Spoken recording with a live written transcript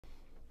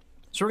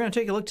So we're going to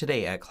take a look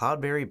today at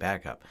CloudBerry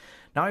Backup.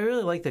 Now, I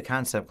really like the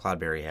concept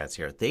CloudBerry has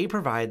here. They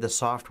provide the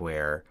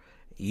software,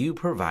 you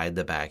provide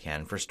the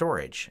backend for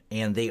storage,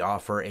 and they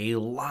offer a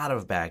lot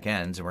of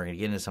backends, and we're going to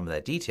get into some of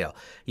that detail.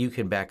 You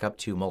can back up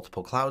to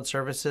multiple cloud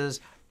services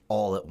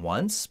all at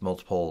once,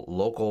 multiple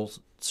local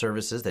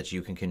services that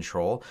you can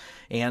control,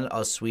 and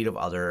a suite of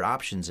other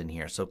options in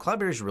here. So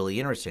CloudBerry is really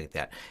interesting at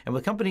that. And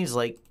with companies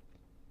like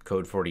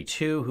Code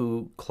 42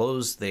 who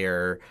closed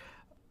their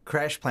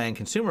Crash Plan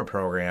consumer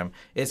program,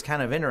 it's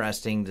kind of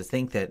interesting to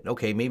think that,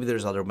 okay, maybe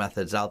there's other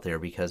methods out there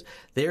because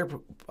their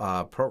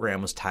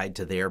program was tied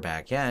to their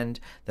back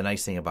end. The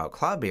nice thing about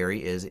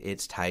CloudBerry is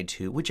it's tied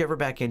to whichever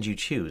back end you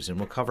choose, and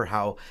we'll cover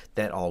how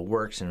that all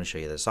works and we'll show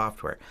you the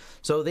software.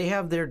 So they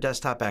have their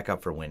desktop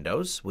backup for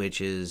Windows,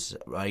 which is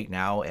right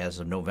now as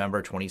of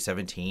November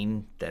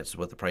 2017. That's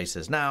what the price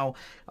is now.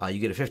 You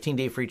get a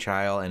 15-day free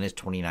trial and it's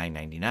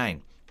 $29.99.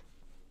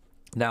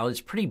 Now,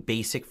 it's pretty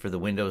basic for the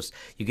Windows.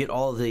 You get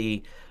all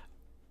the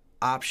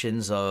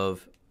options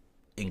of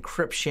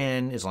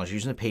encryption as long as you're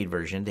using the paid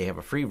version. They have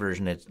a free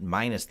version that's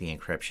minus the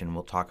encryption.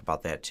 We'll talk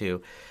about that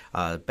too.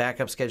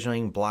 Backup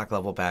scheduling, block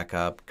level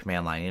backup,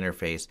 command line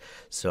interface.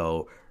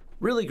 So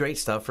really great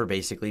stuff for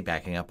basically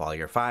backing up all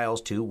your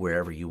files to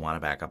wherever you want to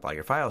back up all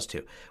your files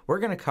to. We're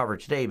going to cover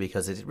today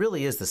because it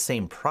really is the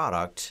same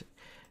product,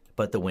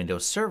 but the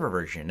Windows Server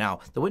version.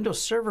 Now, the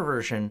Windows Server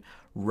version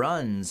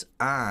runs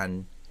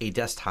on a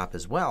desktop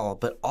as well,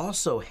 but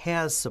also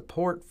has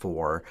support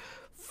for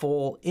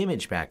full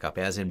image backup,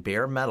 as in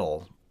bare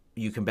metal.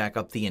 You can back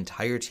up the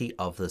entirety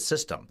of the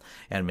system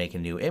and make a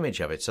new image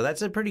of it. So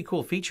that's a pretty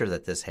cool feature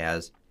that this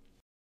has.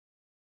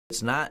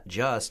 It's not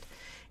just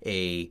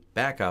a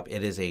backup,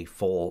 it is a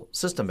full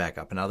system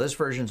backup. Now this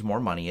version's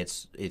more money,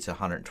 it's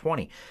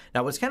 $120.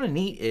 Now what's kind of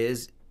neat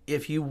is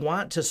if you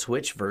want to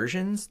switch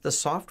versions, the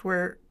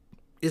software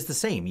is the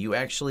same. You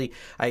actually,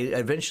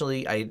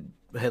 I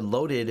had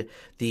loaded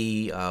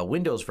the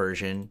Windows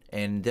version,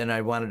 and then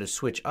I wanted to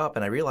switch up,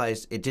 and I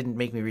realized it didn't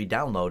make me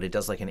re-download. It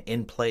does like an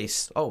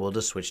in-place, oh, we'll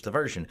just switch the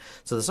version.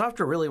 So the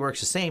software really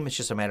works the same. It's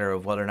just a matter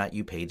of whether or not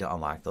you paid to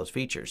unlock those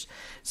features.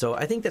 So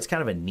I think that's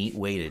kind of a neat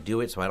way to do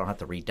it, so I don't have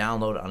to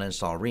re-download,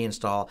 uninstall,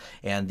 reinstall,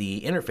 and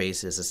the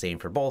interface is the same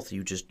for both.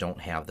 You just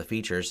don't have the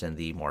features in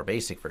the more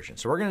basic version.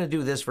 So we're going to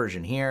do this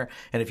version here,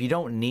 and if you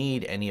don't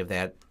need any of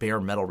that bare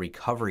metal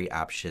recovery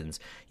options,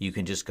 you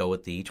can just go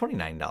with the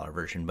 $29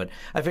 version. But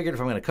I figured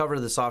if I'm going to cover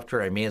the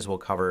software, I may as well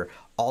cover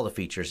all the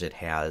features it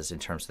has in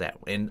terms of that.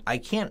 And I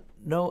don't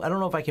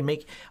know if I can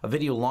make a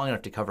video long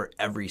enough to cover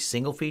every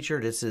single feature.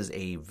 This is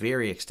a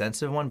very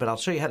extensive one, but I'll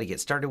show you how to get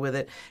started with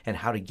it and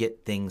how to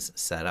get things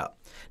set up.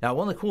 Now,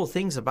 one of the cool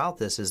things about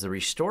this is the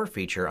restore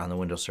feature on the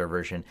Windows Server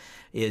version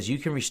is you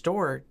can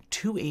restore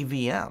to a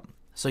VM.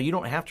 So you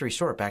don't have to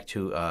restore it back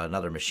to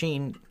another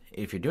machine.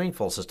 If you're doing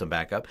full system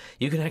backup,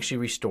 you can actually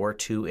restore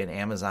to an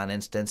Amazon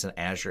instance, an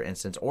Azure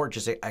instance, or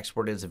just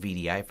export it as a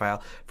VDI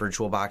file.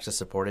 VirtualBox is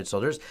supported. So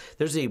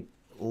there's a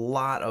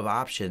lot of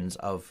options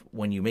of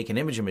when you make an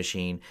imaging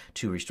machine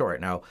to restore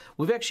it. Now,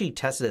 we've actually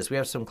tested this. We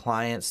have some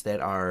clients that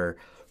are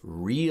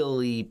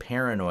really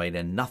paranoid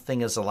and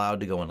nothing is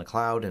allowed to go in the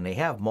cloud, and they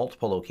have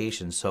multiple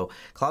locations. So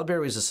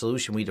CloudBerry is a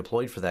solution we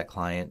deployed for that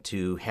client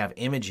to have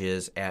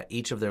images at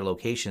each of their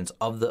locations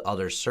of the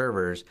other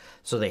servers,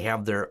 so they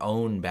have their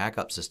own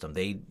backup system.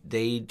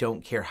 They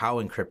don't care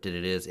how encrypted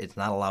it is. It's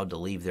not allowed to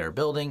leave their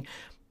building,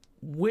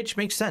 which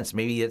makes sense.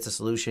 Maybe it's a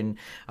solution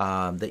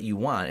that you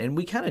want. And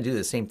we kind of do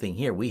the same thing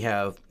here. We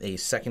have a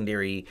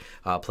secondary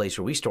place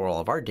where we store all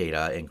of our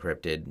data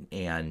encrypted,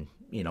 and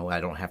I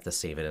don't have to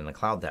save it in the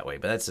cloud that way,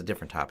 but that's a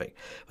different topic.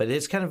 But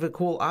it's kind of a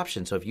cool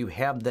option. So if you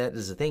have that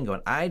as a thing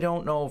going, I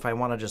don't know if I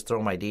want to just throw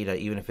my data,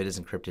 even if it is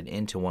encrypted,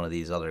 into one of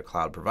these other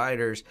cloud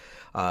providers,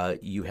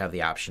 you have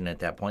the option at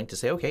that point to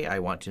say, okay, I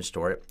want to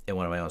store it in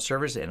one of my own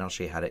servers, and I'll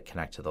show you how to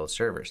connect to those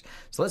servers.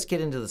 So let's get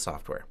into the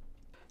software.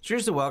 So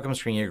here's the welcome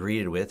screen you're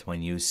greeted with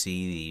when you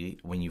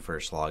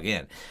first log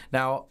in.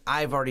 Now,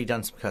 I've already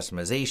done some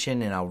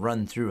customization, and I'll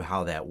run through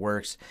how that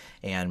works.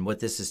 And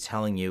what this is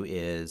telling you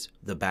is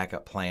the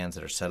backup plans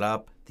that are set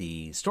up,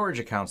 the storage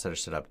accounts that are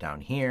set up down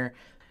here.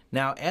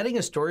 Now, adding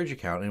a storage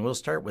account, and we'll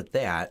start with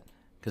that,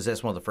 because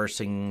that's one of the first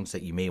things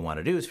that you may want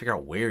to do is figure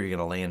out where you're going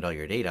to land all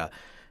your data.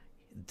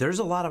 There's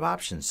a lot of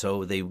options.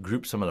 So they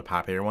group some of the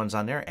popular ones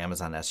on there: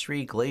 Amazon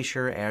S3,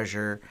 Glacier,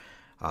 Azure,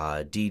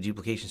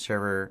 deduplication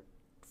server,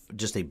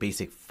 just a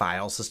basic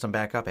file system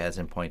backup, as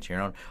in point to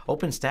your own,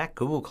 OpenStack,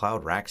 Google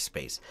Cloud,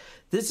 Rackspace.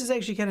 This is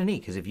actually kind of neat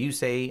because if you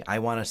say, I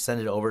want to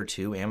send it over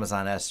to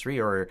Amazon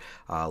S3 or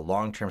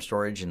long-term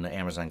storage in the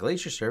Amazon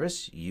Glacier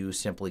service, you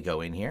simply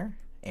go in here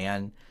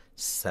and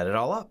set it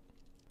all up.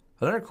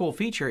 Another cool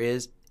feature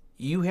is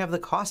you have the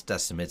cost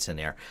estimates in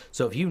there.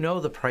 So if you know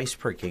the price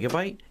per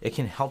gigabyte, it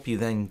can help you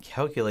then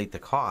calculate the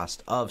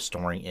cost of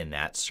storing in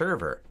that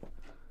server.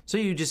 So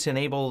you just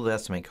enable the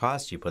estimate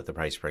cost, you put the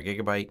price per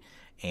gigabyte,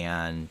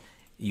 and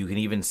you can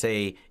even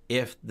say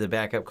if the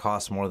backup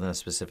costs more than a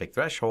specific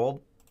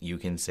threshold, you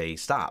can say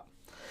stop.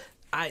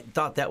 I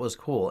thought that was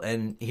cool.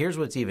 And here's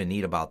what's even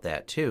neat about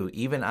that too.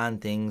 Even on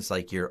things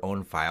like your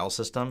own file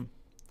system,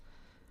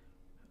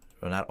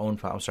 not own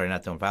file, I'm sorry,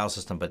 not the own file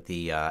system, but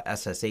the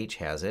SSH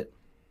has it.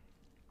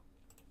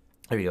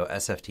 There you go,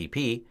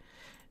 SFTP.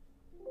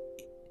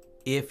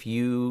 If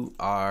you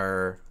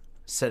are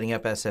setting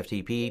up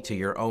SFTP to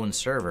your own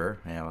server,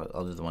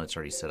 I'll do the one that's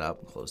already set up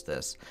and close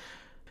this.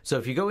 So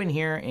if you go in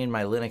here in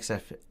my Linux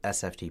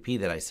SFTP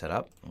that I set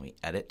up, and we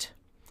edit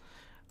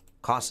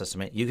cost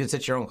estimate, you can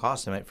set your own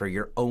cost estimate for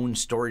your own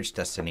storage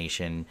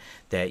destination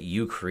that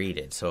you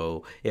created.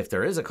 So if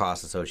there is a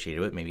cost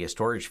associated with it, maybe a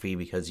storage fee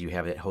because you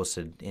have it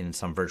hosted in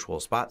some virtual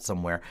spot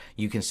somewhere,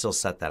 you can still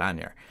set that on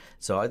there.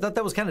 So I thought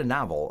that was kind of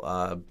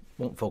novel.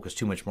 Won't focus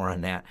too much more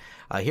on that.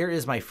 Here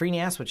is my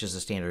FreeNAS, which is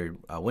a standard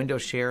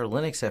Windows share,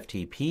 Linux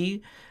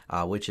FTP,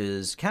 which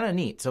is kind of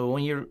neat. So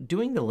when you're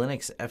doing the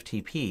Linux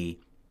FTP,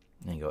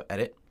 and you go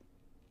edit,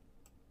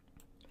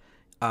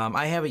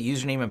 I have a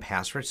username and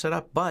password set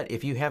up, but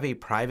if you have a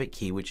private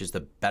key, which is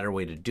the better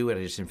way to do it,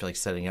 I just didn't feel like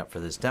setting it up for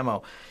this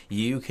demo,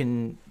 you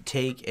can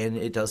take, and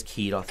it does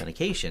keyed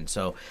authentication.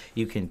 So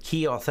you can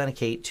key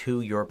authenticate to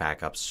your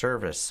backup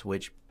service,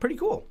 which pretty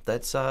cool.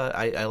 That's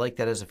I like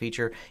that as a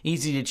feature.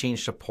 Easy to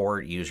change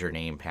support,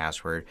 username,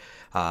 password.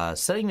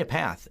 Setting the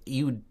path.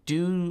 You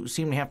do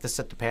seem to have to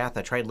set the path.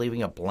 I tried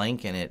leaving a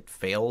blank and it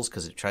fails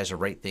because it tries to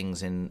write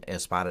things in a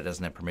spot it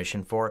doesn't have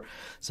permission for.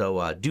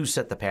 So do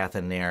set the path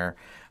in there.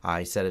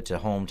 I set it to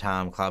home,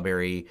 Tom,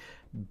 CloudBerry,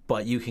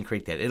 but you can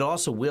create that. It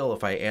also will,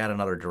 if I add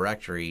another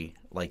directory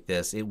like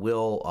this, it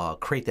will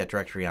create that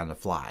directory on the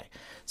fly.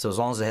 So as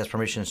long as it has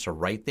permissions to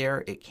write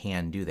there, it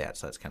can do that.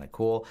 So that's kind of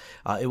cool.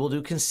 It will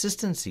do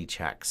consistency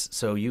checks.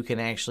 So you can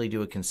actually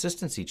do a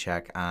consistency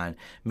check on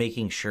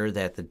making sure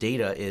that the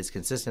data is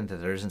consistent,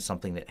 that there isn't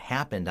something that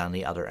happened on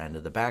the other end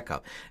of the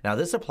backup. Now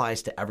this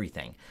applies to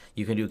everything.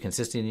 You can do a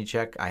consistency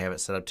check. I have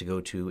it set up to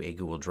go to a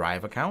Google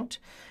Drive account.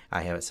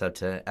 I have it set up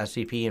to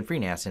SVP and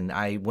FreeNAS, and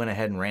I went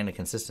ahead and ran the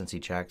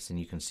consistency checks, and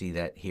you can see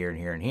that here and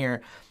here and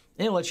here.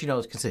 And it'll let you know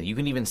it's consistent. You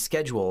can even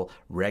schedule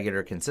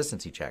regular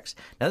consistency checks.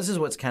 Now, this is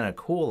what's kind of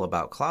cool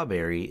about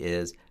CloudBerry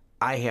is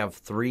I have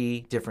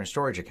 3 different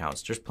storage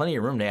accounts. There's plenty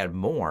of room to add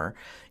more.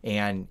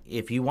 And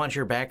if you want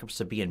your backups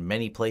to be in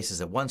many places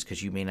at once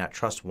because you may not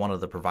trust one of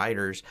the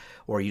providers,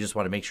 or you just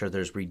want to make sure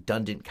there's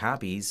redundant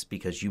copies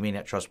because you may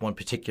not trust one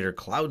particular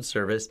cloud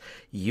service,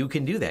 you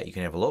can do that. You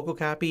can have a local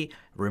copy,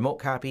 remote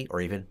copy,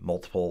 or even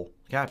multiple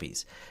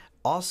copies.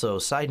 Also,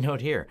 side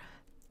note here,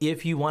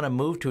 if you want to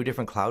move to a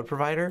different cloud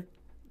provider,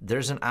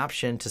 there's an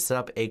option to set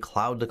up a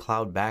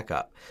cloud-to-cloud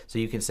backup. So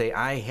you can say,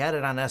 I had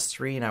it on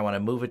S3 and I want to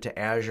move it to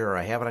Azure, or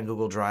I have it on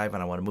Google Drive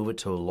and I want to move it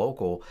to a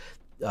local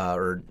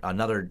or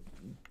another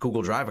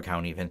Google Drive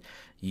account even.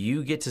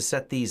 You get to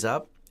set these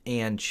up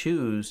and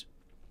choose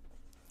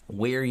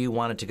where you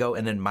want it to go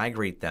and then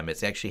migrate them.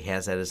 It actually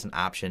has that as an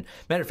option.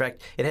 Matter of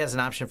fact, it has an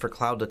option for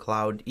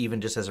cloud-to-cloud even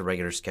just as a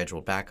regular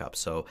scheduled backup.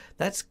 So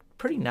that's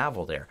pretty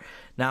novel there.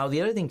 Now,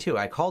 the other thing too,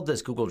 I called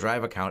this Google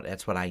Drive account.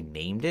 That's what I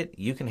named it.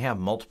 You can have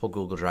multiple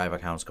Google Drive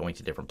accounts going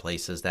to different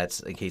places.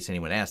 That's, in case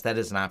anyone asks, that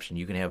is an option.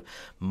 You can have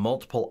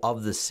multiple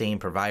of the same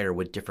provider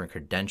with different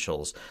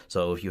credentials.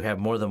 So if you have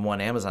more than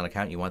one Amazon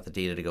account, you want the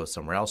data to go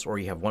somewhere else, or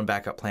you have one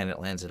backup plan that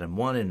lands it in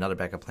one and another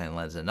backup plan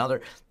lands in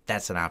another,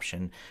 that's an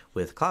option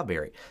with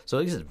CloudBerry.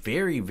 So this is a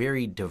very,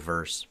 very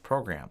diverse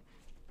program.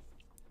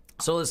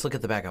 So let's look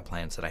at the backup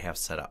plans that I have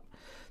set up.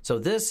 So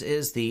this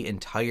is the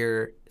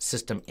entire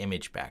system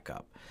image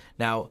backup.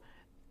 Now,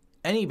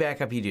 any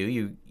backup you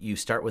do, you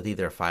start with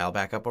either a file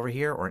backup over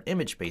here or an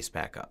image-based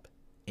backup,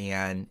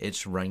 and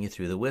it's running you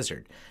through the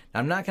wizard. Now,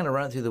 I'm not going to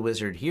run it through the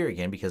wizard here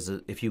again because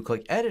if you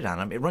click edit on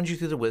them, it runs you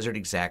through the wizard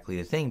exactly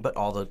the thing, but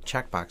all the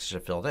checkboxes are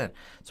filled in.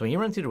 So when you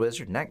run through the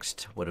wizard,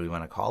 next, what do we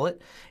want to call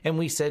it? And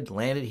we said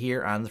landed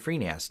here on the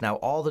FreeNAS. Now,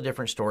 all the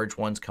different storage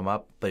ones come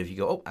up, but if you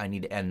go, oh, I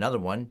need to add another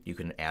one, you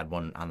can add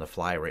one on the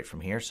fly right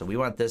from here. So we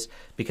want this,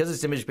 because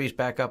it's image-based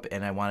backup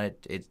and I want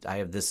I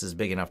have this is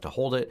big enough to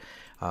hold it,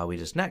 we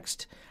just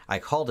next. I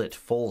called it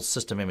full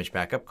system image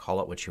backup.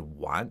 Call it what you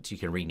want. You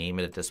can rename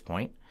it at this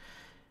point.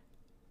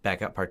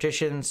 Backup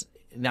partitions.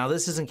 Now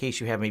this is in case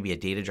you have maybe a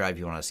data drive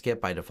you want to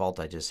skip. By default,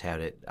 I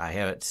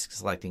have it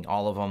selecting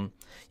all of them.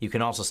 You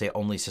can also say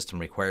only system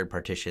required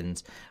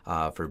partitions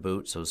for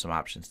boot, so some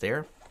options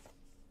there.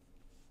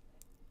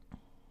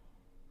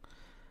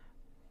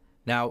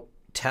 Now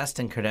test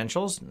and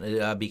credentials,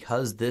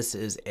 because this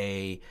is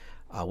a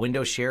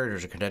Windows share,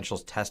 there's a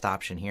credentials test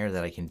option here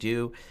that I can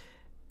do,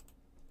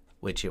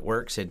 which it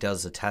works. It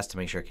does the test to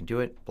make sure it can do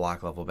it.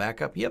 Block level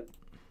backup, yep.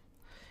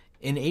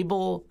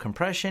 Enable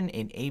compression,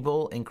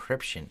 enable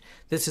encryption.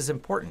 This is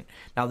important.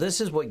 Now, this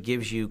is what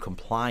gives you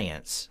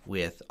compliance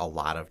with a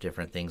lot of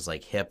different things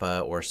like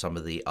HIPAA or some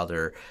of the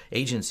other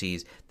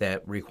agencies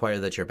that require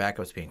that your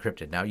backups be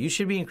encrypted. Now, you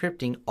should be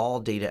encrypting all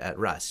data at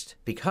rest,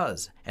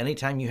 because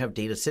anytime you have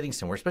data sitting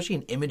somewhere, especially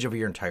an image of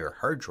your entire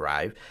hard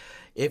drive,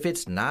 if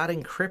it's not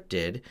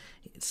encrypted,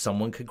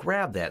 someone could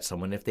grab that.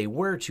 Someone, if they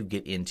were to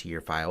get into your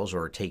files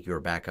or take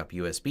your backup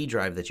USB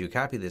drive that you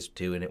copy this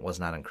to and it was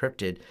not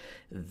encrypted,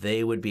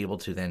 they would be able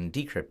to then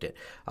decrypt it.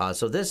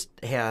 So this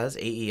has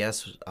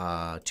AES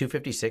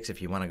 256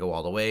 if you want to go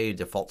all the way.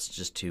 Defaults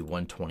just to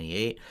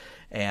 128.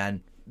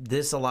 And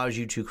this allows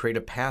you to create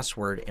a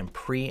password and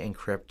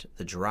pre-encrypt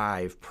the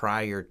drive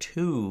prior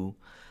to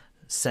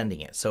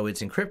sending it. So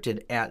it's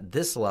encrypted at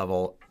this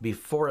level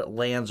before it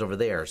lands over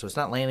there. So it's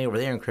not landing over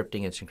there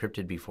encrypting, it's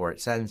encrypted before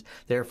it sends.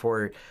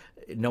 Therefore,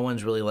 no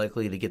one's really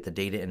likely to get the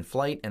data in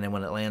flight. And then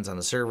when it lands on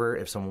the server,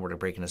 if someone were to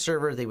break in a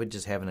server, they would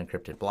just have an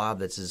encrypted blob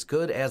that's as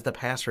good as the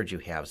password you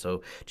have.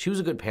 So choose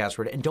a good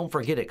password and don't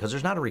forget it, because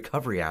there's not a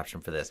recovery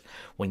option for this.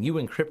 When you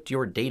encrypt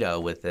your data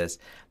with this,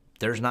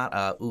 there's not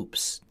a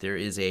oops. There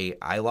is a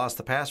I lost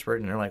the password,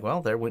 and they're like,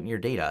 well, there went your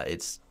data.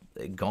 It's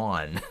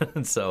gone.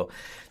 So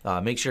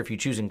make sure if you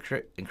choose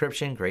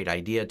encryption, great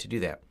idea to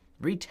do that.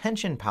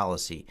 Retention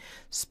policy.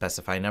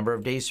 Specify number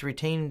of days to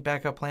retain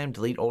backup plan,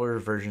 delete older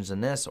versions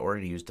in this, or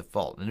to use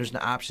default. And there's an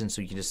option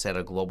so you can just set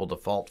a global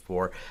default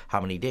for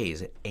how many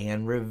days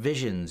and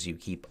revisions you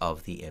keep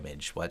of the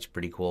image. Well, that's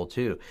pretty cool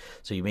too.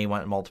 So you may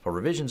want multiple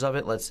revisions of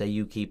it. Let's say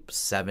you keep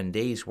 7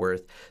 days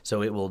worth.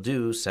 So it will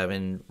do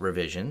 7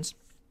 revisions,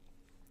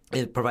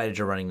 provided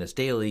you're running this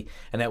daily,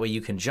 and that way you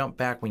can jump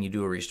back when you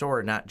do a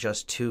restore, not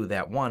just to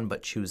that one,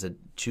 but choose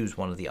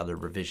one of the other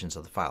revisions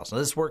of the files. Now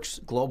this works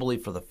globally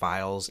for the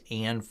files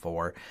and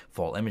for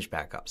full image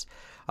backups.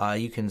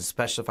 You can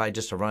specify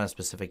just to run a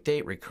specific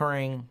date,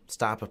 recurring,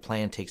 stop if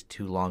plan takes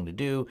too long to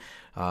do,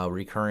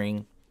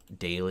 recurring,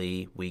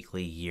 daily,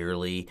 weekly,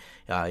 yearly.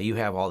 You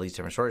have all these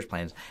different storage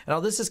plans. And all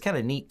this is kind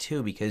of neat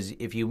too, because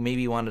if you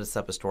maybe wanted to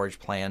set up a storage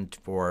plan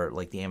for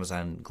like the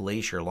Amazon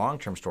Glacier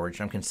long-term storage,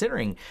 I'm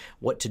considering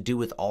what to do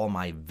with all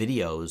my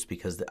videos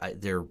because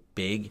they're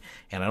big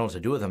and I don't know what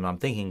to do with them. I'm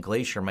thinking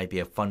Glacier might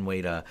be a fun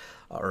way to,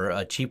 or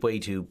a cheap way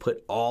to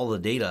put all the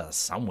data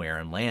somewhere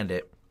and land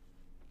it.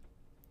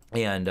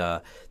 And,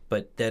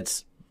 but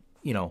that's,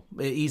 you know,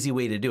 an easy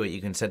way to do it. You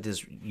can set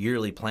this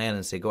yearly plan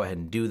and say, go ahead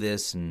and do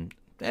this, and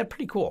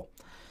pretty cool.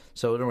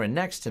 So we're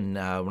next, and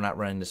we're not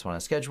running this one on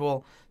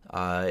schedule.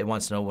 It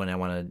wants to know when I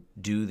want to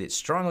do that.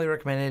 Strongly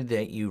recommended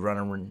that you run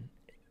a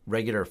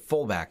regular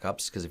full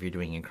backups, because if you're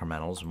doing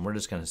incrementals, and we're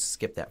just going to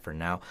skip that for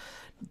now.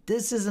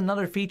 This is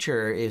another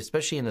feature,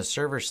 especially in the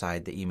server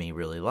side, that you may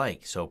really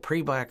like. So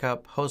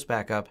pre-backup, host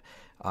backup,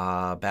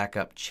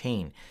 backup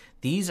chain.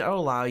 These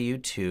allow you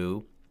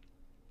to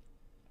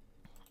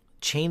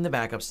chain the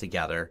backups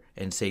together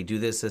and say, do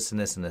this, this,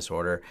 and this in this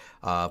order.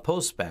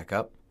 Post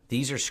backup.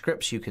 These are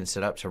scripts you can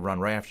set up to run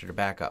right after the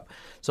backup.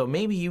 So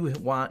maybe you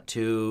want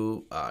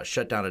to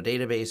shut down a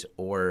database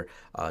or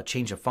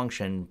change a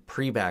function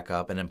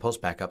pre-backup, and then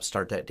post-backup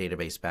start that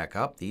database back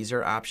up. These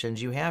are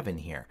options you have in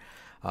here.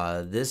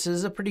 This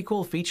is a pretty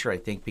cool feature, I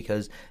think,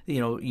 because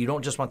you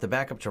don't just want the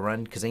backup to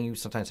run, because then you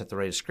sometimes have to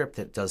write a script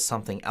that does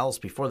something else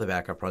before the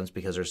backup runs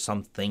because there's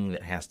something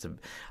that has to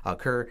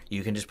occur.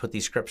 You can just put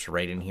these scripts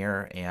right in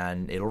here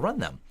and it'll run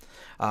them.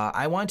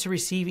 I want to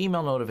receive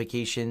email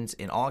notifications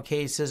in all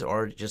cases,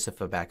 or just if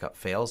a backup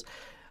fails.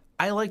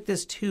 I like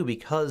this too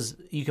because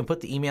you can put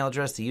the email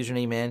address, the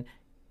username in.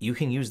 You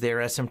can use their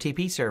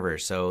SMTP server,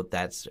 so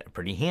that's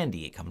pretty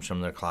handy. It comes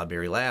from their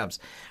CloudBerry Labs.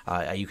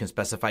 You can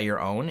specify your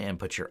own and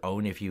put your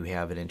own if you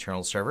have an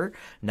internal server.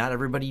 Not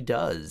everybody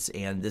does,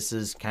 and this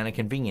is kind of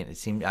convenient. It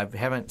seems I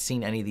haven't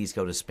seen any of these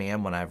go to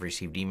spam when I've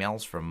received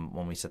emails from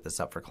when we set this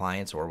up for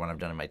clients or when I've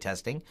done my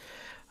testing.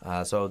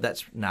 So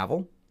that's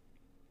novel.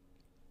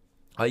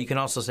 You can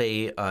also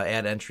say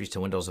add entries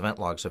to Windows event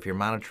logs. So if you're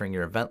monitoring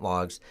your event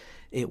logs,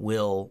 it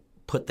will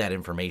put that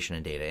information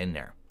and data in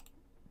there.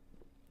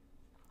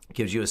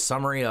 Gives you a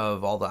summary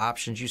of all the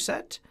options you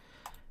set.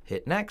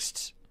 Hit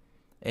next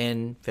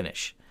and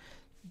finish.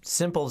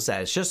 Simple as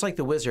that. It's just like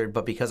the wizard,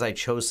 but because I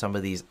chose some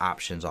of these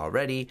options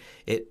already,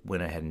 it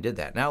went ahead and did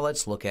that. Now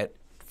let's look at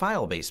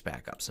file-based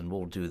backups, and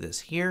we'll do this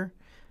here.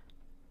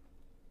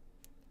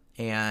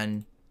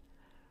 And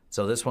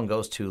so this one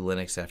goes to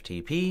Linux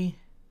FTP.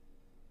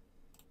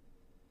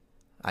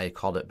 I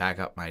called it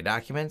backup my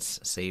documents,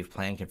 save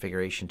plan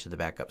configuration to the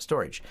backup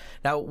storage.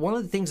 Now, one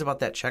of the things about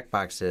that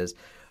checkbox is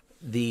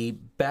the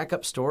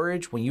backup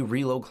storage, when you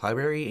reload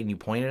CloudBerry and you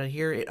point it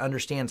here, it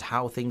understands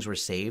how things were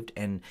saved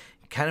and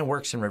kind of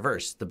works in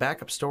reverse. The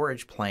backup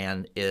storage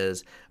plan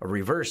is a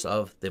reverse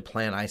of the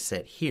plan I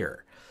set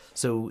here.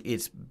 So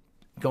it's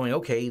going,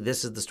 okay,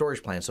 this is the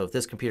storage plan. So if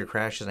this computer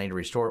crashes, I need to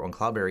restore it. When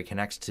CloudBerry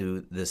connects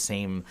to the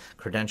same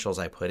credentials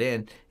I put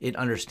in, it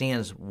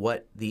understands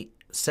what the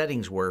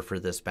settings were for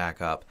this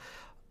backup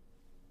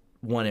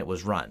when it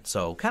was run.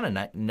 So kind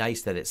of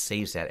nice that it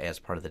saves that as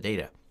part of the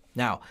data.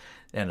 Now,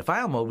 in the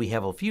file mode, we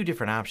have a few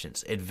different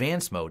options.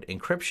 Advanced mode,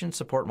 encryption,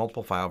 support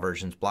multiple file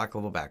versions, block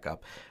level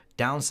backup.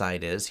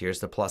 Downside is, here's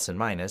the plus and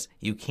minus,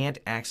 you can't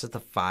access the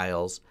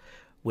files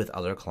with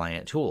other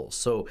client tools.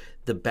 So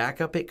the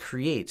backup it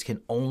creates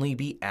can only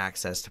be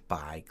accessed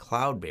by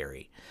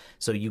CloudBerry.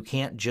 So you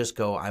can't just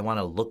go, I want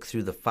to look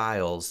through the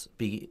files.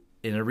 And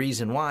the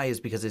reason why is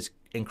because it's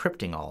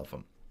encrypting all of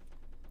them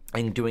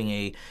and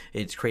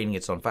it's creating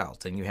its own files.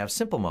 Then you have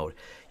simple mode.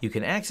 You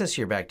can access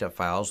your backed up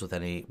files with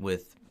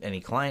any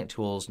client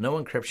tools,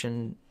 no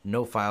encryption,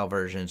 no file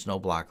versions, no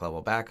block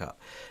level backup.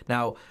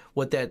 Now,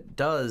 what that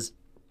does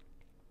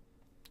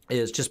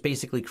is just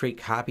basically create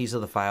copies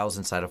of the files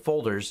inside of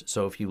folders.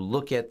 So if you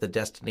look at the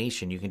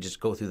destination, you can just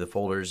go through the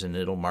folders and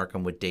it'll mark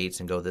them with dates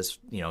and go this,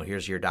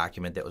 here's your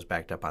document that was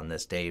backed up on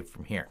this day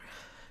from here.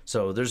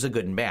 So there's a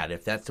good and bad.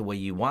 If that's the way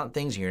you want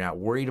things, and you're not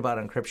worried about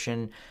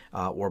encryption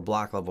or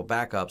block level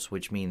backups,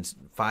 which means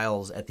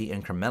files at the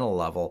incremental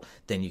level,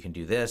 then you can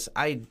do this.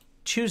 I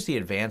choose the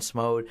advanced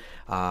mode.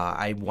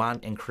 I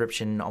want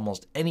encryption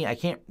almost I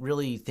can't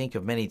really think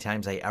of many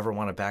times I ever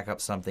want to back up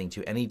something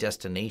to any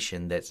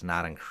destination that's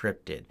not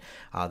encrypted.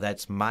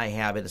 That's my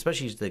habit,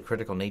 especially the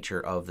critical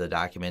nature of the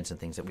documents and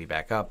things that we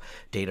back up,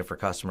 data for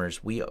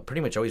customers. We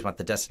pretty much always want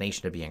the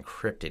destination to be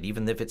encrypted,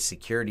 even if it's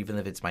secured, even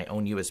if it's my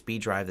own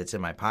USB drive that's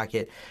in my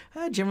pocket.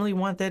 I generally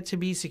want that to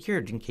be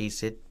secured in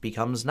case it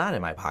becomes not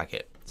in my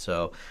pocket.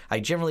 So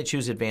I generally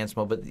choose advanced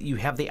mode, but you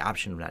have the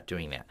option of not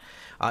doing that.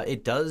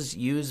 It does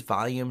use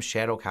volume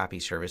shadow copy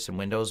service in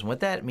Windows. And what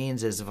that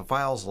means is if a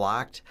file's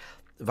locked,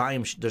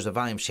 there's a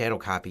volume shadow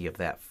copy of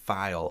that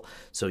file.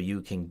 So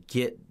you can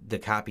get the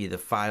copy of the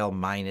file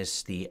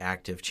minus the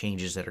active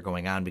changes that are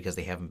going on because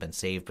they haven't been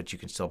saved, but you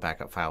can still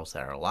back up files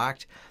that are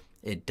locked.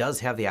 It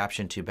does have the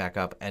option to back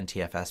up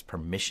NTFS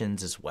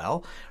permissions as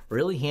well.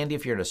 Really handy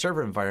if you're in a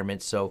server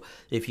environment. So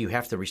if you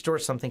have to restore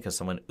something because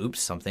someone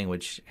oops something,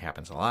 which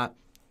happens a lot,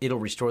 it'll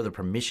restore the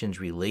permissions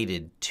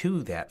related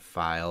to that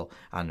file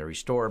on the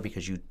restore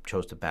because you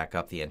chose to back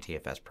up the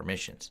NTFS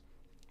permissions.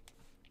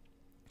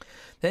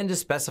 Then to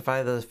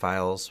specify the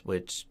files,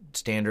 which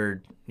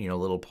standard,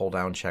 little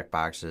pull-down check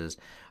boxes.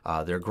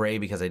 They're gray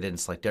because I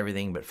didn't select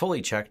everything, but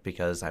fully checked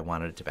because I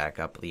wanted to back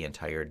up the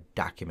entire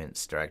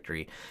documents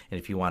directory. And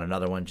if you want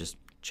another one, just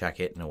check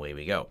it and away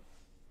we go.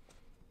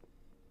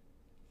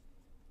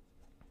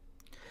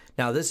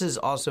 Now, this is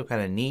also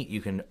kind of neat.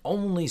 You can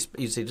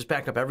you say just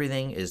back up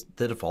everything is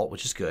the default,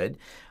 which is good.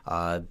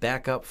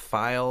 Back up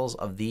files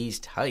of these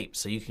types.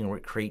 So you can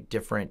create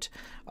different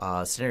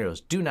scenarios.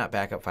 Do not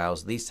back up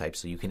files of these types.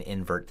 So you can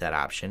invert that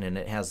option. And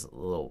it has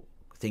little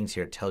things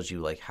here. It tells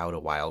you like how to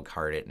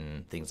wildcard it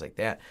and things like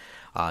that.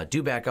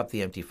 Do back up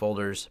the empty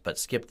folders, but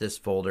skip this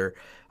folder.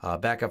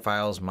 Backup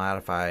files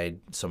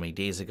modified so many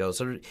days ago.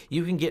 So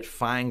you can get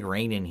fine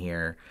grain in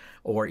here,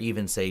 or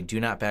even say do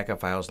not back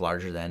up files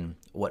larger than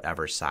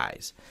whatever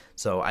size.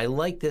 So I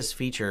like this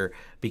feature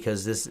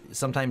because this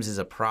sometimes is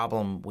a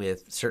problem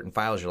with certain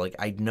files. You're like,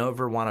 I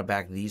never want to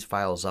back these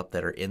files up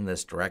that are in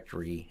this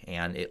directory,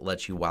 and it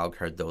lets you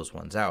wildcard those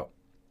ones out.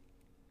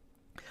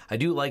 I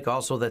do like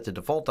also that the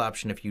default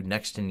option, if you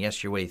next and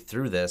yes your way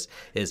through this,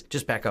 is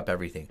just back up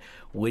everything,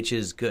 which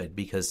is good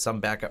because some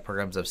backup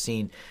programs I've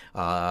seen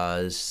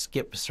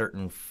skip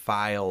certain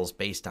files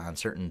based on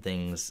certain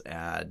things,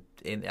 and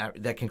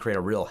that can create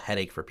a real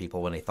headache for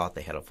people when they thought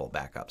they had a full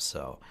backup.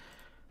 So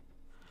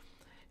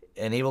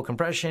enable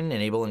compression,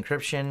 enable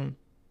encryption,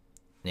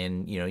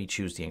 and you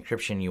choose the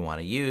encryption you want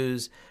to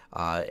use.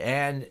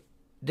 And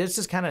this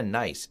is kind of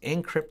nice.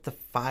 Encrypt the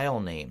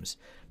file names.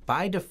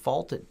 By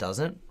default, it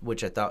doesn't,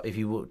 which I thought if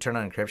you turn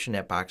on encryption,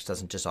 that box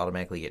doesn't just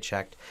automatically get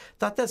checked.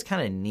 Thought that's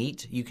kind of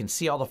neat. You can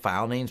see all the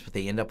file names, but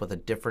they end up with a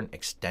different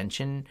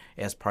extension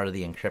as part of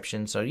the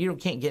encryption. So you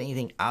can't get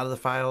anything out of the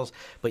files,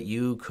 but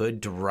you could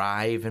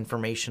derive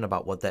information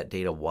about what that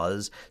data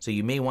was. So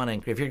you may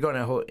want to, if you're going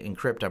to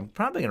encrypt, I'm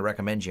probably going to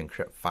recommend you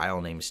encrypt file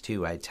names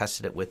too. I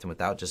tested it with and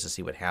without just to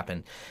see what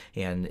happened.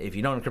 And if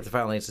you don't encrypt the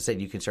file names, to say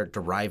you can start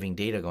deriving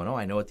data going, oh,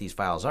 I know what these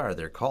files are.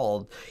 They're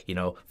called,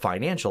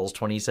 Financials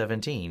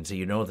 2017. So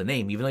you know the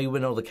name. Even though you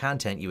would know the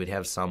content, you would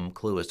have some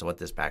clue as to what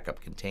this backup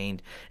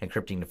contained.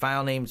 Encrypting the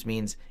file names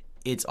means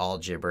it's all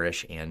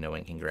gibberish and no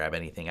one can grab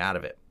anything out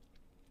of it.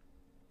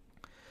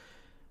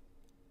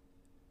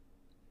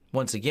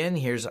 Once again,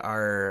 here's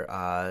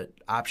our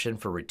option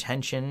for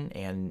retention,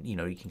 and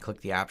you can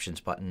click the options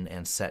button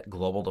and set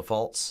global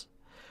defaults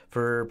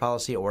for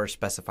policy, or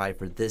specify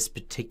for this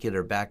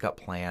particular backup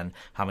plan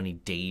how many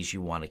days you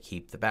want to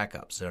keep the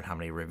backups, or how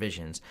many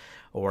revisions,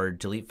 or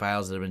delete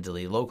files that have been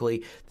deleted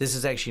locally. This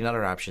is actually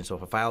another option. So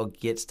if a file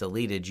gets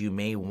deleted, you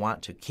may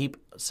want to keep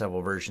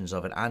several versions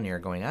of it on there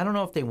going, I don't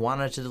know if they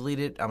wanted to delete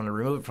it. I'm going to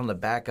remove it from the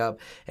backup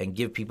and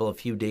give people a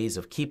few days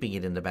of keeping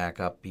it in the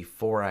backup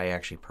before I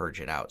actually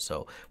purge it out.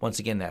 So once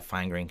again, that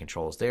fine-grained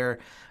control is there.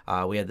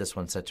 We had this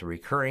one set to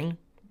recurring.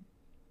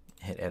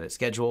 Hit edit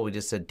schedule. We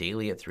just said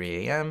daily at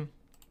 3 a.m.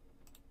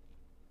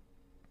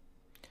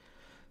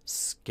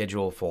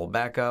 Schedule full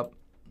backup.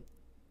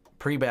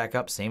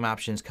 Pre-backup, same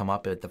options come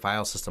up at the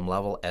file system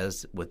level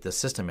as with the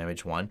system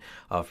image one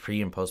of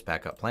pre and post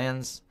backup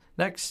plans.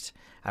 Next,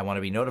 I want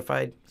to be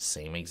notified.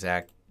 Same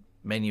exact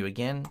menu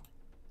again,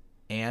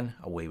 and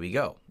away we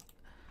go.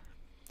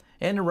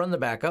 And to run the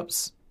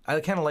backups, I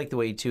kind of like the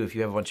way too, if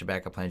you have a bunch of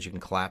backup plans, you can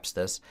collapse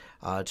this.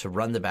 To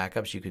run the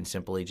backups, you can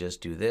simply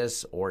just do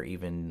this, or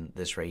even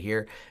this right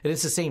here. And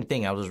it's the same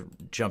thing. I'll just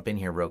jump in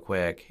here real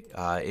quick.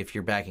 If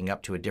you're backing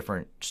up to a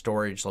different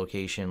storage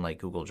location like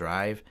Google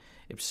Drive,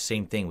 it's the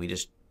same thing. We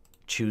just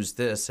choose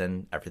this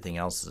and everything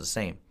else is the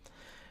same.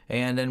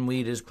 And then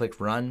we just click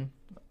run.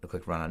 I'll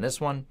click run on this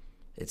one.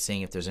 It's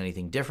seeing if there's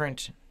anything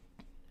different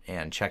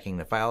and checking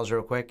the files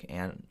real quick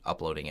and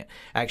uploading it.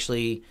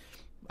 Actually,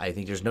 I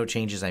think there's no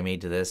changes I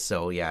made to this.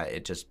 So yeah,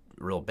 it just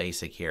real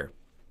basic here.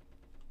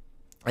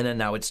 And then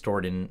now it's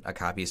stored in, a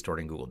copy is stored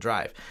in Google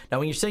Drive. Now,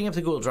 when you're setting up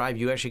the Google Drive,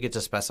 you actually get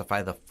to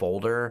specify the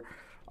folder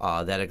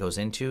that it goes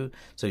into.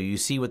 So you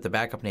see what the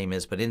backup name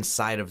is, but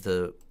inside of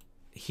the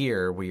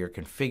here where you're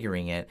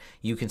configuring it,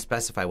 you can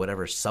specify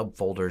whatever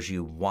subfolders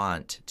you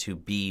want to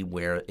be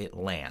where it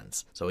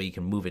lands. So you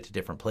can move it to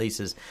different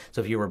places.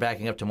 So if you were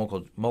backing up to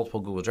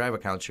multiple Google Drive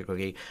accounts, you're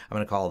okay, I'm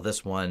going to call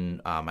this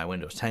one my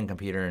Windows 10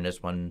 computer and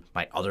this one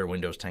my other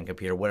Windows 10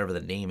 computer, whatever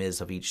the name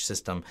is of each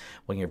system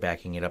when you're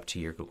backing it up to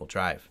your Google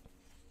Drive.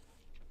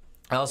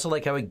 I also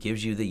like how it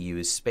gives you the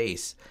used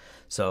space.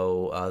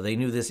 So they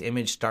knew this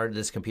image started,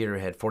 this computer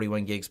had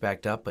 41 gigs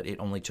backed up, but it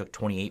only took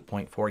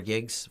 28.4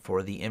 gigs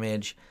for the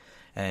image.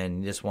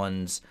 And this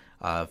one's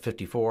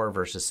 54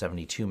 versus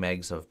 72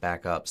 megs of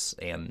backups.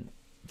 And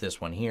this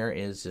one here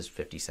is just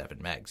 57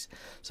 megs.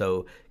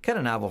 So kind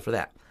of novel for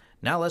that.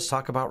 Now let's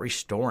talk about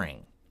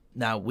restoring.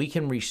 Now we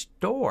can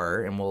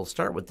restore, and we'll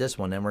start with this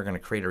one, then we're going to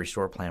create a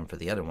restore plan for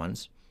the other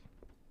ones.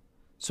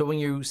 So when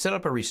you set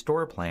up a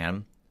restore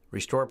plan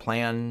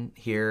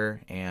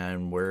here,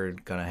 and we're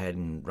going to head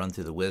and run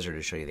through the wizard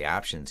to show you the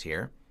options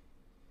here.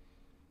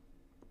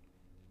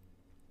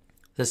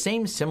 The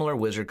same similar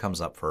wizard comes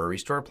up for a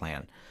restore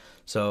plan.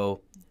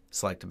 So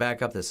select a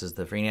backup. This is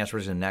the FreeNAS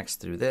version. Next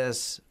through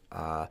this,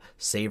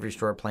 save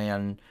restore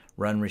plan,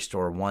 run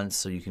restore once.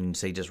 So you can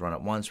say just run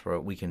it once, where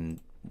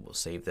we'll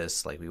save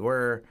this like we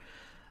were.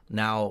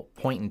 Now,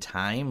 point in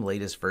time,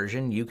 latest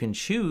version, you can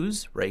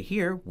choose right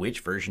here which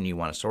version you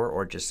want to store,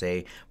 or just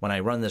say, when I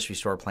run this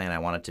restore plan, I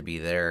want it to be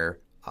their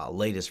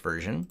latest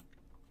version.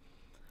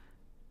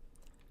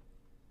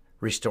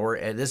 Restore,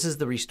 this is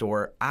the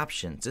restore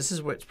options. This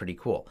is what's pretty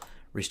cool.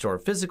 Restore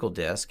physical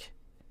disk,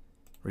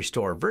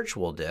 restore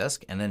virtual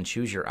disk, and then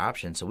choose your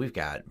option. So we've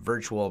got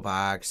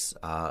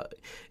VirtualBox,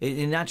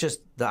 and not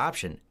just the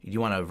option. You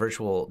want a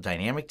virtual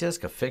dynamic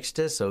disk, a fixed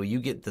disk, so you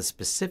get the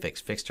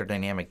specifics, fixed or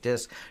dynamic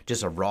disk,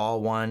 just a raw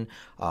one,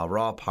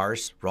 raw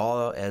parse,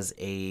 raw as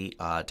a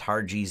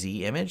tar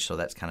GZ image, so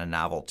that's kind of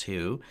novel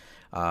too.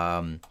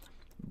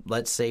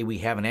 Let's say we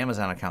have an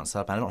Amazon account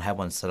set up. I don't have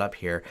one set up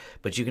here,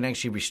 but you can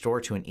actually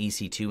restore to an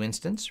EC2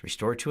 instance,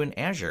 restore to an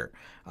Azure,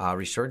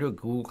 restore to a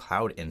Google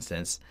Cloud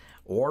instance,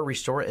 or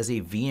restore as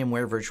a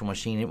VMware virtual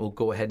machine. It will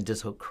go ahead and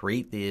just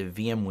create the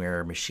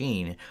VMware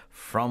machine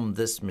from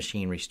this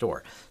machine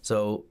restore.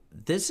 So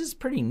this is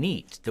pretty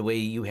neat, the way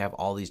you have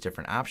all these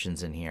different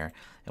options in here.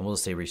 And we'll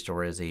say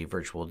restore as a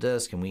virtual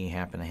disk, and we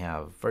happen to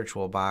have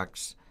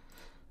VirtualBox.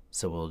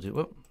 So we'll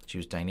do,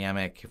 choose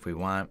dynamic if we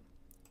want.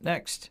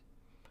 Next.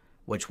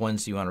 Which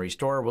ones do you want to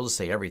restore? We'll just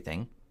say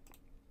everything.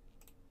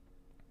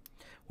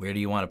 Where do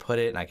you want to put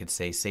it? And I could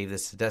say save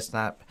this to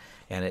desktop,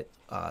 and it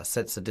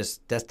sets the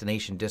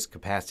destination disk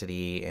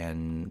capacity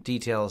and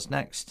details.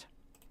 Next.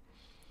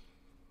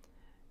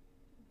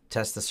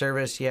 Test the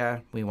service.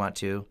 Yeah, we want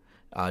to.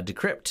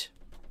 Decrypt.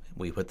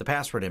 We put the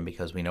password in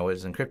because we know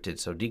it's encrypted.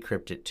 So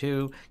decrypt it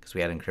too, because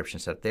we had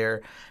encryption set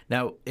there.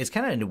 Now, it's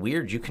kind of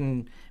weird.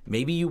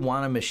 Maybe you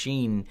want a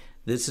machine.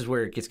 This is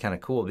where it gets kind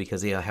of cool,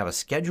 because they have a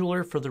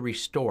scheduler for the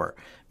restore.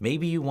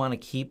 Maybe you want to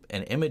keep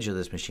an image of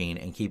this machine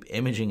and keep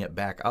imaging it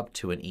back up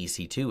to an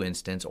EC2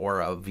 instance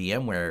or a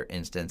VMware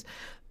instance.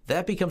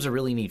 That becomes a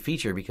really neat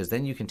feature, because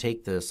then you can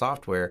take the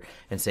software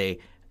and say,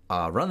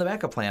 run the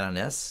backup plan on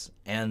this,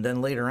 and then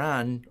later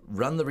on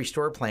run the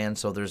restore plan.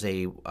 So there's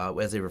a,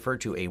 as they refer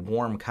to, a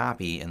warm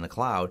copy in the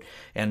cloud.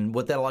 And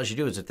what that allows you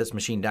to do is, if this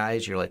machine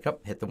dies, you're like, oh,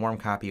 hit the warm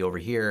copy over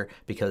here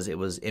because it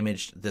was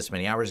imaged this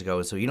many hours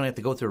ago. So you don't have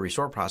to go through a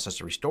restore process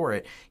to restore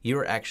it.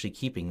 You're actually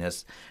keeping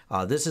this.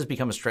 This has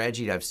become a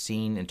strategy that I've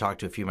seen and talked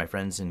to a few of my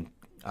friends in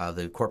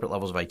the corporate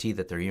levels of IT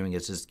that they're using,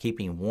 is just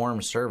keeping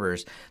warm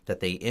servers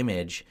that they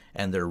image,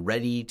 and they're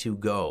ready to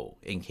go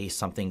in case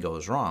something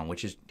goes wrong,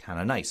 which is kind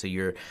of nice. So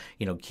you're,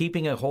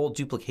 keeping a whole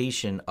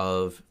duplication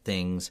of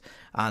things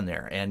on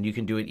there, and you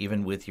can do it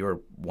even with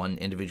your one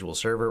individual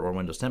server or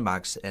Windows 10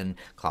 box. And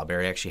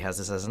CloudBerry actually has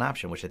this as an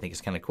option, which I think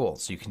is kind of cool.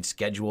 So you can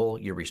schedule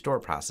your restore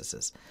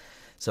processes.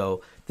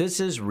 So this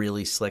is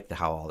really slick to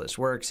how all this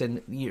works.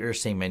 And your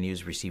same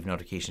menus: receive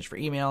notifications for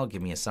email,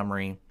 give me a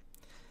summary.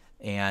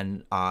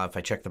 And if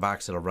I check the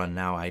box, it'll run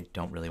now. I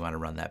don't really want to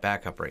run that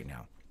backup right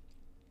now.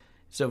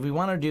 So if we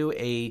want to do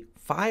a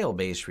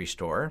file-based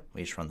restore,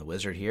 we just run the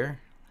wizard here.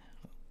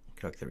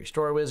 Click the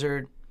restore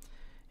wizard,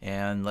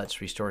 and let's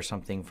restore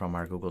something from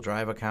our Google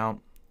Drive account.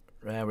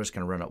 We're just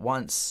going to run it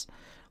once.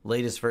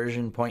 Latest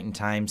version, point in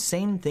time,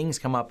 same things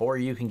come up, or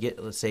you can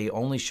get, let's say,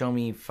 only show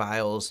me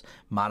files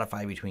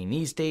modify between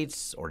these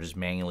dates, or just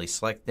manually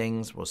select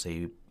things. We'll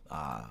say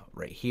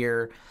right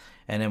here.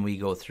 And then we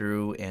go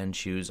through and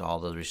choose all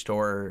the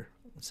restore.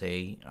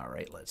 Say, all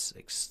right, let's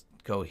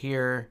go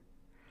here.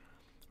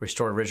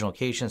 Restore original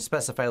location,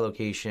 specify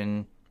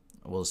location.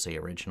 We'll say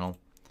original.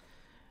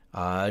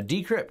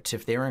 Decrypt.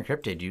 If they were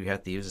encrypted, you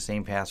have to use the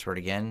same password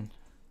again.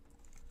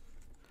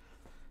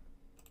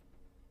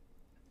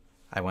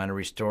 I want to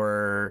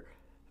restore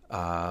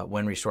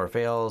when restore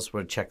fails.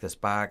 We'll check this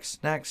box.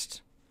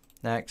 Next.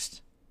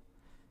 Next.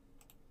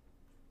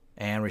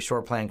 and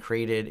restore plan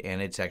created,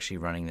 and it's actually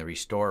running the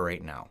restore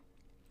right now.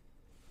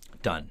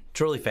 Done. It's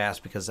really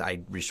fast because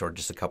I restored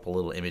just a couple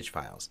little image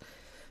files.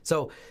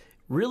 So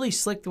really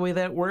slick the way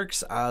that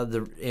works.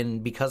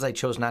 And because I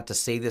chose not to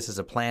save this as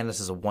a plan,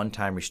 this is a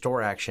one-time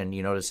restore action.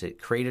 You notice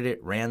it created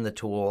it, ran the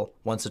tool.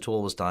 Once the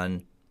tool was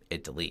done,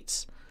 it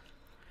deletes.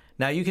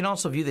 Now you can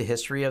also view the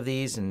history of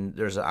these, and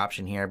there's an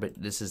option here, but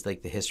this is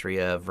like the history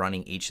of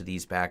running each of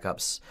these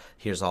backups.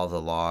 Here's all the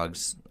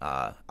logs.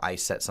 I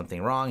set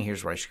something wrong.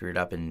 Here's where I screwed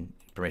up, and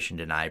permission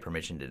denied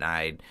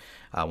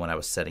when I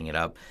was setting it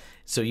up.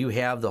 So you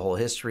have the whole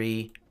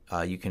history.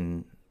 You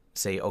can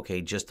say,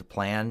 okay, just the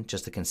plan,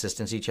 just the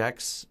consistency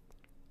checks.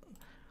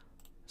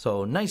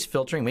 So nice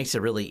filtering, makes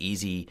it really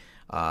easy.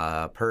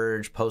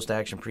 Purge,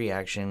 post-action,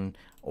 pre-action,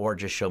 or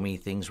just show me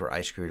things where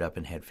I screwed up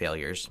and had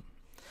failures.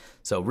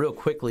 So real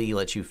quickly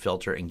lets you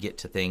filter and get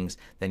to things.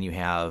 Then you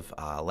have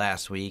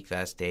last week,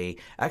 last day.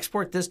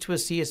 Export this to a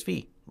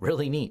CSV.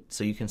 Really neat.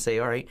 So you can say,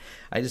 all right,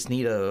 I just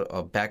need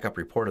a backup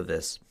report of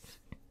this.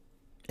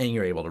 And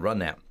you're able to run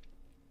that.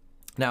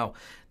 Now,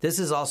 this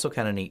is also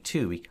kind of neat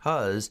too,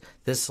 because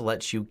this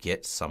lets you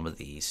get some of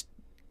these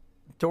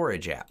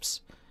storage apps.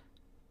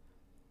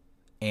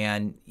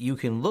 And you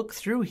can look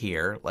through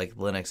here, like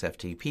Linux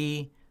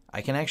FTP.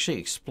 I can actually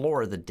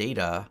explore the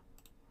data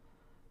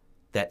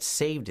that's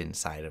saved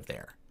inside of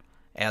there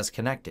as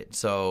connected.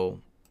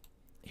 So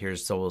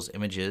here's those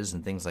images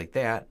and things like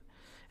that.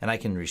 And I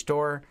can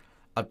restore,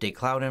 update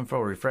cloud info,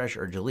 refresh,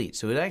 or delete.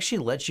 So it actually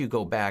lets you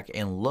go back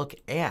and look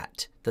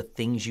at the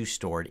things you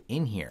stored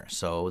in here.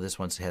 So this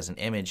one has an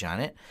image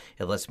on it.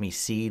 It lets me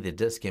see the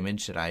disk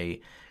image that I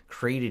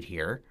created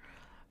here.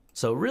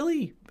 So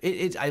really,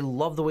 I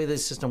love the way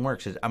this system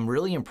works. I'm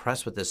really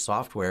impressed with this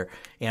software.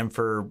 And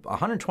for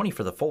 $120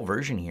 for the full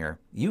version here,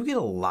 you get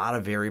a lot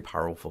of very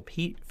powerful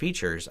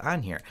features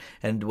on here.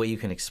 And the way you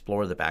can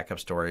explore the backup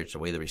storage, the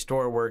way the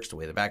restore works, the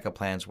way the backup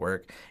plans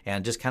work,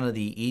 and just kind of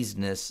the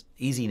easiness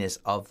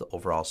of the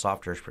overall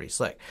software is pretty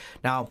slick.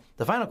 Now,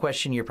 the final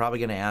question you're probably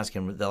going to ask,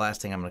 and the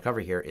last thing I'm going to cover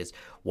here, is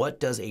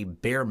what does a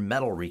bare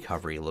metal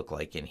recovery look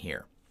like in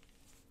here?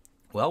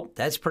 Well,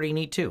 that's pretty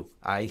neat too.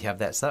 I have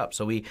that set up.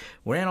 So we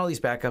ran all these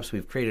backups.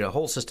 We've created a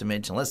whole system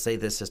image, and let's say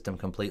this system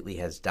completely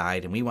has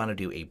died, and we want to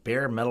do a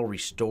bare metal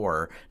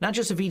restore, not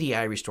just a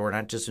VDI restore,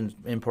 not just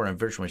import on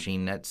virtual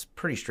machine. That's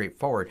pretty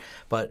straightforward.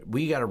 But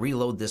we got to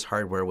reload this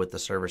hardware with the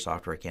server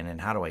software again.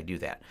 And how do I do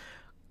that?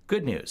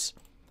 Good news.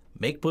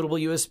 Make bootable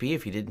USB.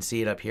 If you didn't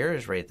see it up here,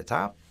 it's right at the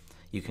top.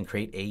 You can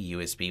create a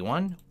USB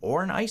one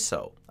or an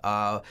ISO.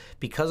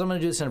 Because I'm going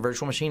to do this in a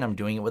virtual machine, I'm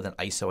doing it with an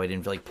ISO. I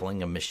didn't feel like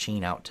pulling a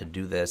machine out to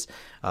do this,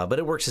 but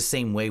it works the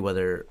same way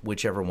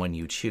whichever one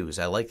you choose.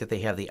 I like that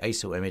they have the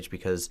ISO image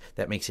because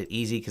that makes it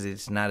easy, because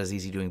it's not as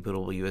easy doing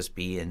bootable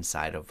USB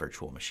inside of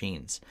virtual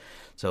machines.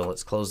 So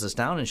let's close this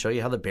down and show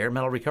you how the bare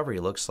metal recovery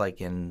looks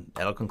like, and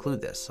that'll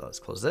conclude this. So let's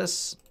close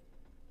this.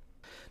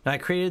 Now I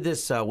created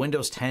this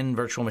Windows 10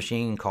 virtual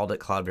machine and called it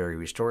CloudBerry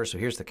Restore. So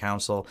here's the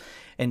console,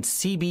 and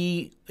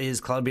CB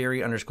is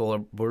CloudBerry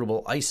 _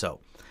 bootable ISO.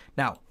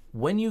 Now,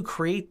 when you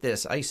create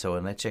this ISO,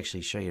 and let's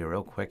actually show you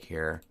real quick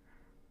here.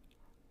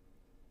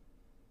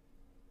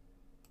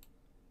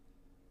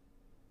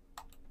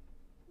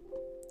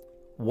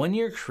 When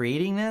you're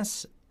creating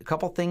this, a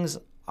couple things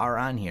are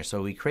on here.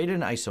 So we created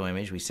an ISO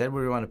image. We said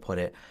where we want to put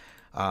it.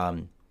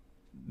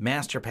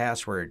 Master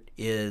password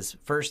is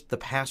first the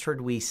password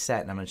we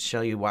set, and I'm going to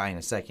show you why in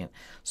a second.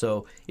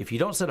 So if you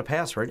don't set a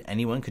password,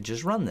 anyone could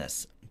just run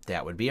this.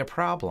 That would be a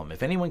problem.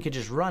 If anyone could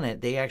just run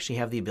it, they actually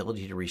have the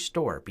ability to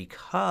restore,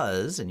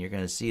 because, and you're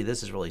going to see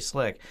this is really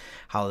slick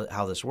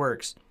how this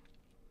works,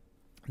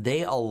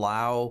 they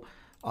allow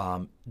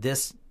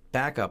this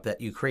backup that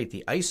you create.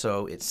 The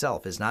ISO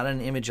itself is not an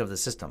image of the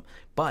system,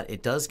 but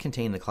it does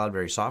contain the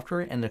CloudBerry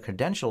software and the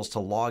credentials to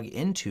log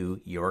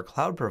into your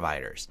cloud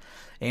providers.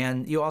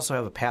 And you also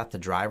have a path to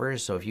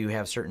drivers. So if you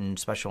have certain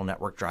special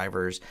network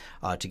drivers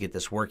to get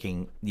this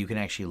working, you can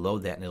actually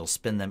load that and it'll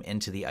spin them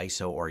into the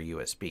ISO or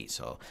USB.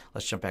 So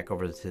let's jump back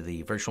over to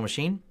the virtual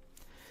machine.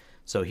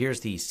 So here's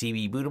the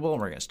CB bootable, and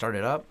we're going to start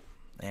it up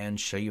and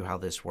show you how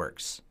this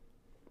works.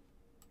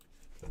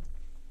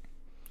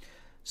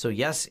 So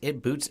yes,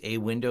 it boots a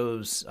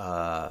Windows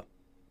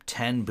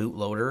 10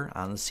 bootloader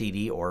on the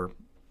CD or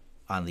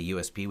on the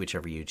USB,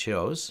 whichever you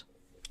chose.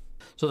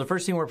 So the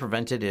first thing we're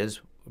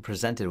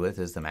presented with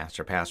is the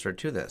master password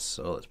to this.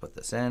 So let's put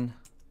this in.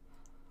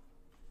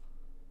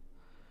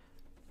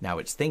 Now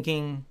it's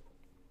thinking.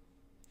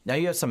 Now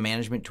you have some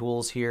management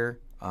tools here,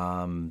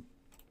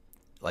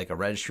 like a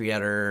registry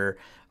editor,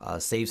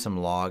 save some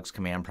logs,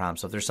 command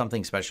prompts. So if there's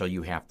something special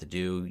you have to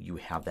do, you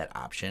have that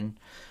option.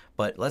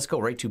 But let's go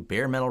right to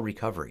bare metal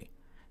recovery.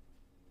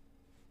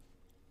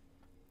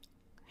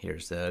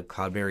 Here's the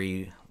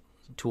CloudBerry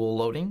tool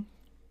loading.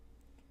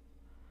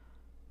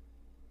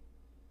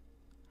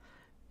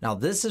 Now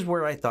this is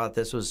where I thought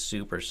this was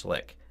super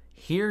slick.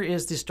 Here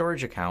is the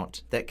storage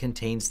account that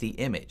contains the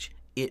image.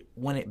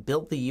 When it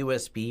built the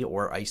USB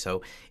or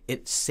ISO,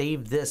 it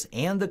saved this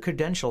and the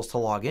credentials to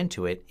log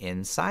into it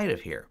inside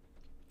of here.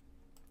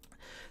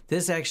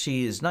 this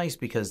actually is nice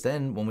because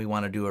then when we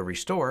want to do a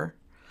restore,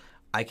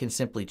 I can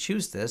simply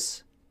choose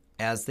this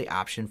as the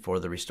option for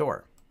the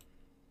restore.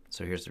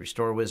 So here's the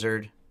restore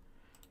wizard.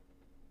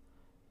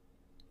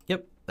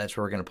 Yep, that's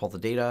where we're going to pull the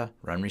data,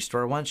 run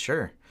restore once,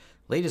 sure.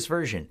 Latest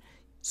version.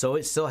 So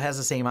it still has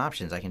the same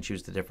options. I can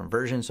choose the different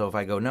version. So if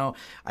I go, no,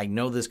 I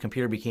know this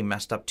computer became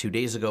messed up 2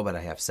 days ago, but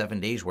I have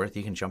 7 days worth,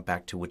 you can jump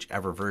back to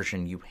whichever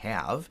version you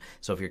have.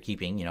 So if you're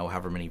keeping,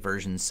 however many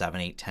versions, 7,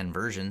 8, 10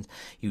 versions,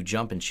 you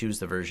jump and choose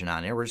the version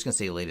on there. We're just going to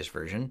say latest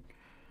version.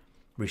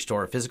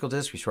 Restore a physical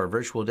disk, restore a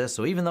virtual disk.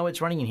 So even though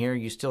it's running in here,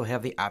 you still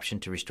have the option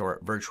to restore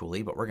it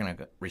virtually, but we're going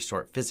to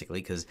restore it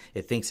physically because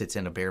it thinks it's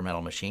in a bare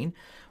metal machine.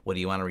 What do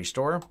you want to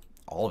restore?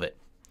 All of it.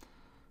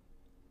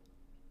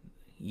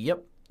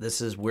 Yep. This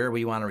is where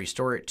we want to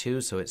restore it to,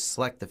 so it's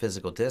select the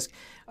physical disk.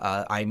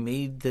 I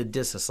made the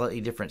disk a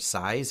slightly different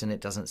size, and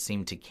it doesn't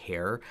seem to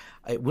care.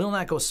 It will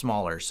not go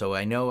smaller, so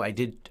I know I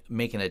did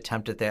make an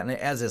attempt at that, and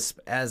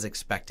as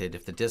expected,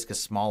 if the disk is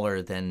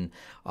smaller than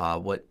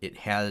what it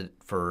had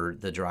for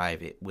the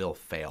drive, it will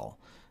fail.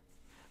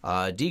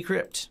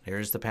 Decrypt.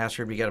 Here's the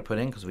password we got to put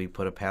in because we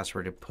put a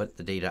password to put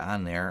the data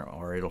on there,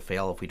 or it'll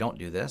fail if we don't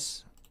do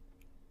this.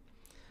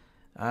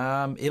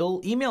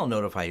 It'll email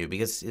notify you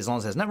because as long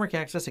as it has network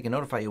access, it can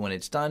notify you when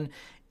it's done.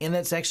 And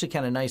that's actually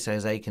kind of nice,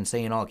 as I can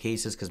say in all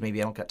cases, because maybe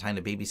I don't got time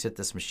to babysit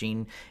this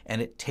machine.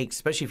 And it takes,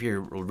 especially if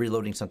you're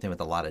reloading something with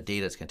a lot of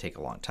data, it's going to take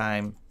a long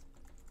time.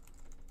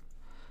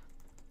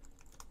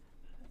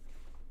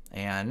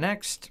 And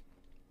next,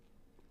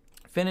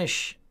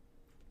 finish.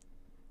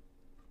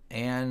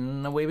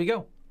 And away we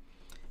go.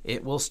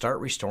 It will start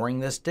restoring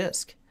this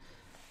disk.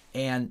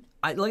 And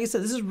like I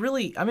said, this is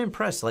really, I'm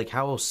impressed like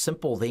how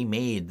simple they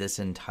made this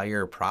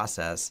entire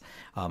process.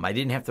 I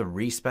didn't have to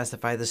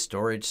re-specify the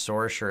storage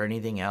source or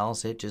anything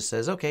else. It just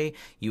says, okay,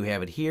 you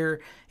have it here,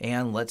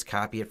 and let's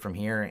copy it from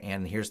here,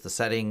 and here's the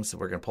settings.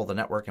 We're going to pull the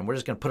network, and we're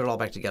just going to put it all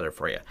back together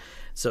for you.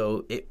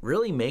 So it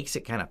really makes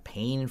it kind of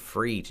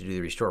pain-free to do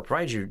the restore,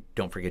 provided you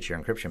don't forget your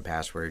encryption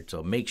password.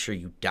 So make sure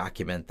you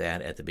document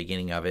that at the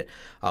beginning of it.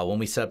 When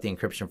we set up the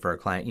encryption for our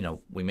client,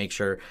 we make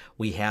sure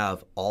we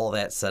have all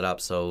that set up.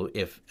 So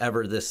if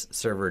ever this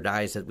server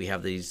dies that we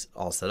have these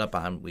all set up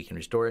on, we can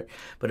restore it.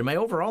 But my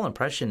overall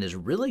impression is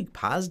really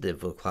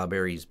positive with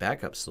CloudBerry's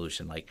backup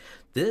solution. Like,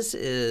 this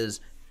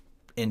is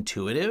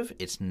intuitive.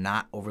 It's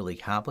not overly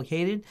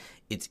complicated.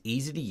 It's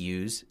easy to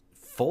use.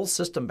 Full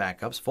system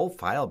backups, full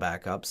file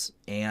backups,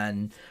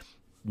 and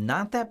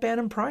not that bad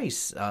in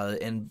price.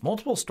 And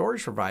multiple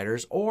storage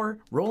providers, or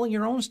rolling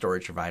your own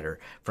storage provider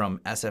from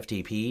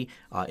SFTP,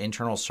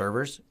 internal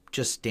servers,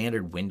 just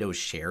standard Windows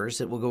shares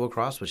that will go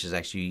across, which is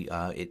actually,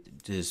 it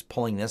is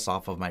pulling this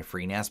off of my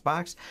FreeNAS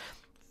box.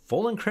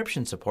 Full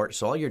encryption support,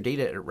 so all your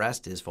data at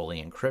rest is fully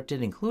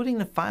encrypted, including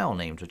the file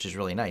names, which is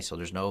really nice. So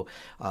there's no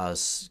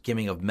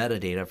skimming of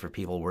metadata for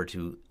people who were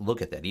to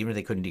look at that. Even if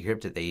they couldn't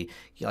decrypt it,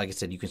 like I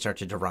said, you can start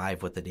to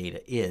derive what the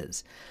data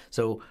is.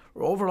 So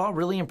overall,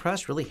 really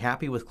impressed, really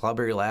happy with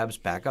CloudBerry Labs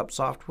backup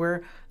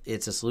software.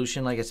 It's a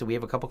solution, like I said, we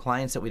have a couple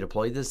clients that we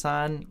deployed this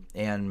on,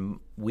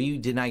 and we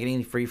did not get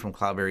any free from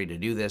CloudBerry to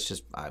do this.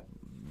 Just I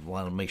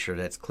want to make sure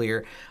that's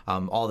clear.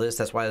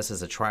 That's why this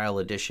is a trial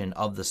edition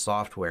of the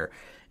software.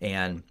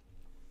 And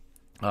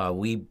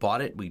we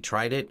bought it, we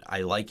tried it,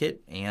 I like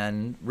it,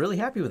 and really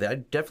happy with it.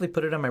 I'd definitely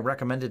put it on my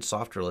recommended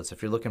software list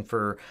if you're looking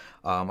for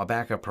a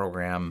backup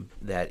program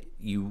that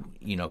you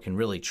can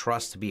really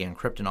trust to be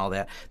encrypted and all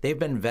that. They've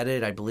been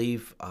vetted, I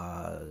believe.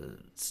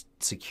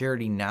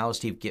 Security Now,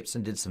 Steve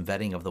Gibson did some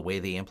vetting of the way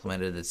they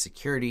implemented the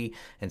security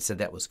and said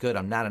that was good.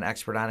 I'm not an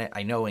expert on it.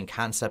 I know in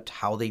concept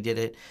how they did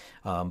it,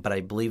 but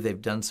I believe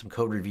they've done some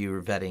code review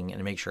or vetting and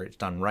to make sure it's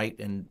done right,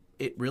 and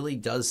it really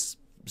does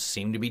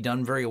seem to be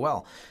done very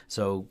well.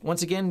 So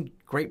once again,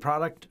 great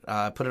product.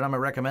 Put it on my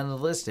recommended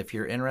list. If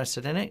you're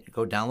interested in it,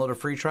 go download a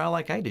free trial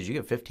like I did. You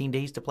get 15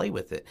 days to play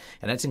with it,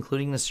 and that's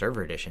including the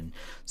server edition.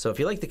 So if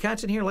you like the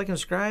content here, like and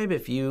subscribe.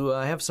 If you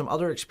have some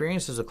other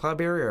experiences with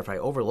CloudBerry, or if I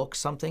overlook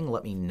something,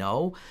 let me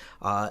know.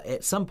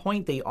 At some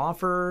point, they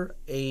offer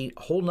a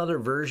whole nother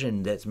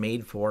version that's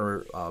made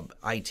for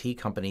IT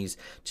companies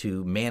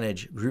to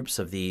manage groups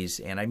of these,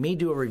 and I may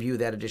do a review of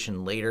that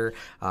edition later.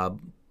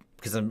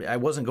 Because I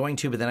wasn't going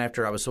to, but then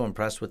after I was so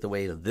impressed with the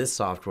way this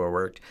software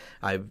worked,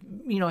 I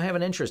have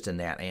an interest in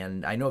that.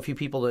 And I know a few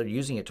people that are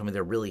using it told me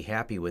they're really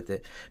happy with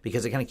it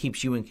because it kind of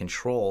keeps you in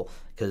control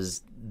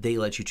because they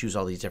let you choose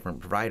all these different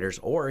providers,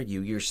 or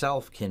you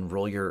yourself can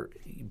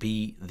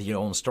be your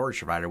own storage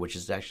provider, which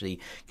is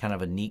actually kind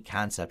of a neat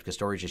concept because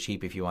storage is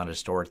cheap if you want to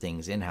store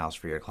things in-house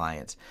for your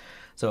clients.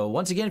 So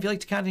once again, if you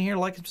like the content here,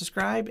 like and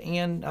subscribe,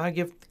 and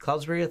give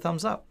CloudBerry a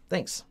thumbs up.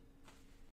 Thanks.